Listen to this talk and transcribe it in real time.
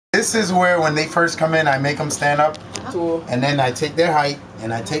this is where when they first come in, I make them stand up, and then I take their height,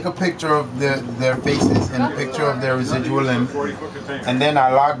 and I take a picture of their faces and a picture of their residual limb, and then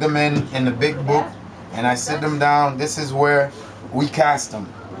I log them in the big book, and I sit them down. This is where we cast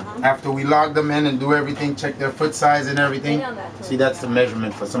them. After we log them in and do everything, check their foot size and everything. See, that's the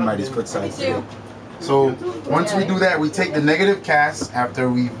measurement for somebody's foot size here. So once we do that, we take the negative cast. After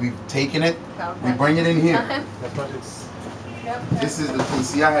we've taken it, we bring it in here. This is the thing.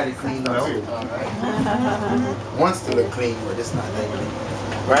 See, I had it cleaned up too. Wants to look clean, but it's not that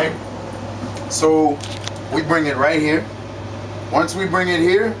clean, right? So we bring it right here. Once we bring it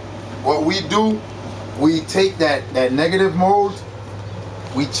here, what we do, we take that negative mold,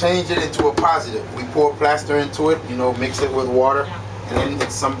 we change it into a positive. We pour plaster into it, you know, mix it with water, and then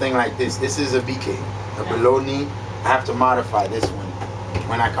it's something like this. This is a BK, a below knee. I have to modify this one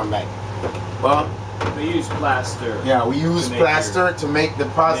when I come back. Well, we use plaster. Yeah, we use plaster to make the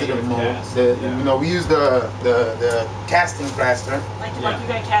positive mold. You know, we use the casting plaster. Like you're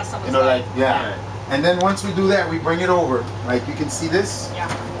gonna cast something. You know, like And then once we do that, we bring it over. Like you can see this. Yeah.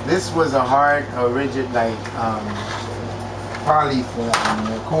 This was a hard, rigid, like poly form,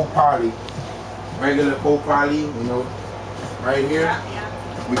 co-poly, regular co-poly. You know, right here.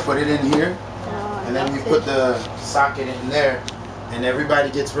 Yeah. We put it in here, and then we put the socket in there. And everybody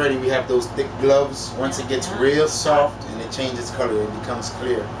gets ready. We have those thick gloves. Once it gets real soft and it changes color, it becomes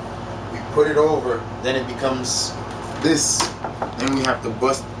clear. We put it over, then it becomes this. Then we have to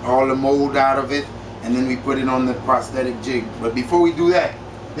bust all the mold out of it, and then we put it on the prosthetic jig. But before we do that,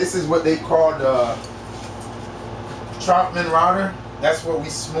 this is what they call the Troutman router. That's what we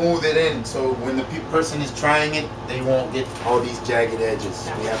smooth it in. So when the person is trying it, they won't get all these jagged edges.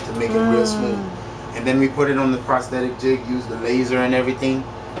 We have to make it real smooth. And then we put it on the prosthetic jig, use the laser and everything.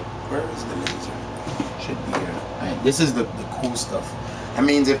 Where is the laser? Should be here. Right. This is the cool stuff. That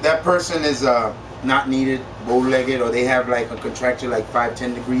means if that person is not needed, bow-legged, or they have like a contracture like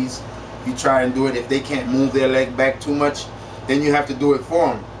 5-10 degrees, you try and do it. If they can't move their leg back too much, then you have to do it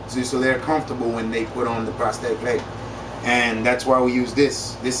for them. So they're comfortable when they put on the prosthetic leg. And that's why we use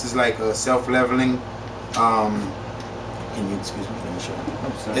this. This is like a self-leveling, can you excuse me? Let me show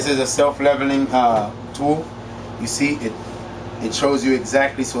you. This is a self-leveling tool. You see, it shows you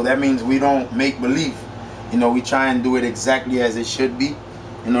exactly. So that means we don't make believe. You know, we try and do it exactly as it should be.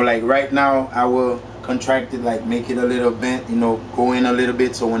 You know, like right now, I will contract it, like make it a little bent. You know, go in a little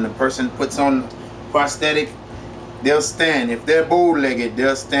bit. So when the person puts on prosthetic, they'll stand. If they're bow-legged,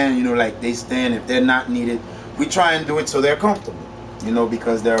 they'll stand. You know, like they stand. If they're not needed, we try and do it so they're comfortable. You know,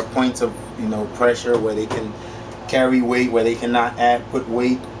 because there are points of pressure where they can carry weight, where they cannot put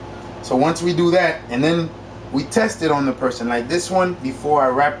weight. So once we do that, and then we test it on the person. Like this one, before I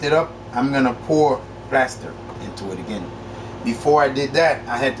wrapped it up, I'm gonna pour plaster into it again. Before I did that,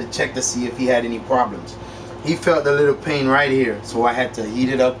 I had to check to see if he had any problems. He felt a little pain right here, so I had to heat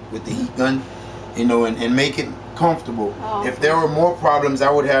it up with the heat gun, you know, and make it comfortable. Oh, if there were more problems,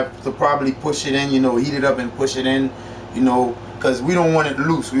 I would have to probably push it in, you know, heat it up and push it in, you know, because we don't want it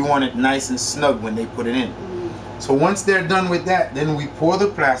loose. We want it nice and snug when they put it in. So once they're done with that, then we pour the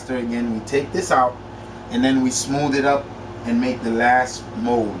plaster again, we take this out, and then we smooth it up and make the last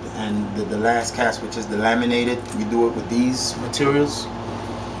mold and the last cast, which is the laminated. We do it with these materials,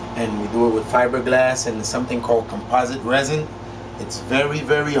 and we do it with fiberglass and something called composite resin. It's very,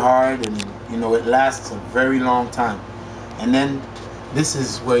 very hard, and you know, it lasts a very long time. And then this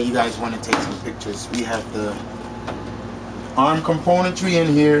is where you guys want to take some pictures. We have the arm componentry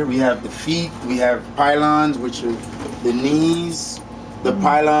in here. We have the feet. We have pylons, which are the knees. The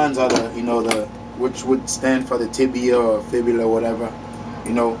pylons are the, you know, the which would stand for the tibia or fibula, whatever.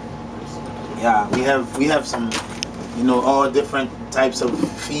 You know, yeah. We have some, you know, all different types of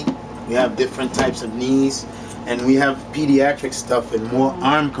feet. We have different types of knees, and we have pediatric stuff and more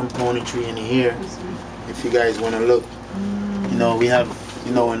arm componentry in here. If you guys want to look, you know, we have,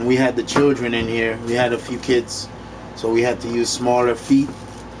 you know, and we had the children in here. We had a few kids. So we had to use smaller feet,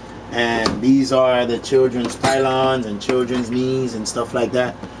 and these are the children's pylons and children's knees and stuff like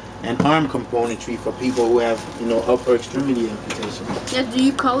that, and arm componentry for people who have, you know, upper extremity amputation. Yeah, do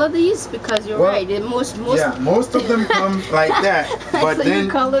you color these? Because you're right, most of them come like that, but so then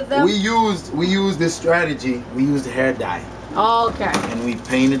you colored them? we used this strategy. We used hair dye. Oh, okay. And we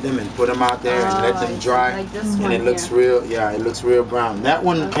painted them and put them out there and let them dry, like this and one it looks real. Yeah, it looks real brown. That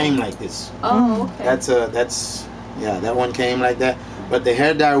one came like this. Oh, okay. Yeah, that one came like that. But the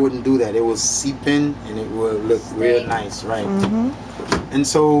hair dye wouldn't do that. It will seep in and it will look real nice, right? And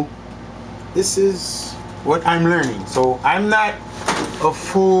so this is what I'm learning. So I'm not a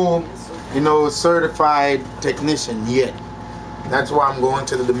full, you know, certified technician yet. That's why I'm going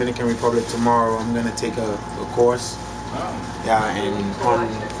to the Dominican Republic tomorrow. I'm gonna take a course. Oh. Yeah, and on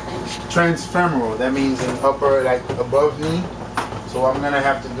transfemoral. That means an upper, like above knee. So I'm gonna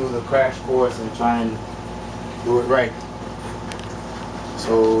have to do the crash course and try and do it right.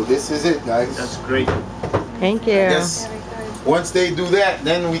 So this is it, guys. That's great. Thank you. Yes. Once they do that,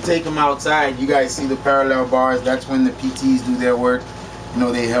 then we take them outside. You guys see the parallel bars. That's when the PTs do their work. You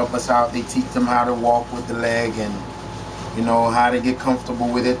know, they help us out. They teach them how to walk with the leg and, you know, how to get comfortable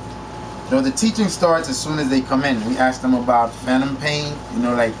with it. You know, the teaching starts as soon as they come in. We ask them about phantom pain. You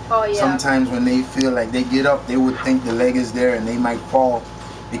know, like sometimes when they feel like they get up, they would think the leg is there and they might fall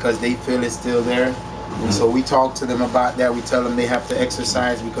because they feel it's still there. And so we talk to them about that. We tell them they have to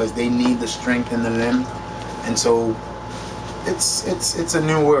exercise because they need the strength in the limb. And so it's a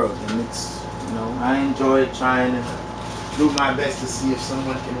new world, and it's, you know, I enjoy trying to do my best to see if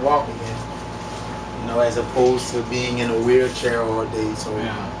someone can walk again, you know, as opposed to being in a wheelchair all day. So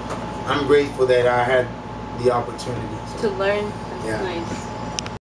I'm grateful that I had the opportunity. To learn. That's Yeah. nice.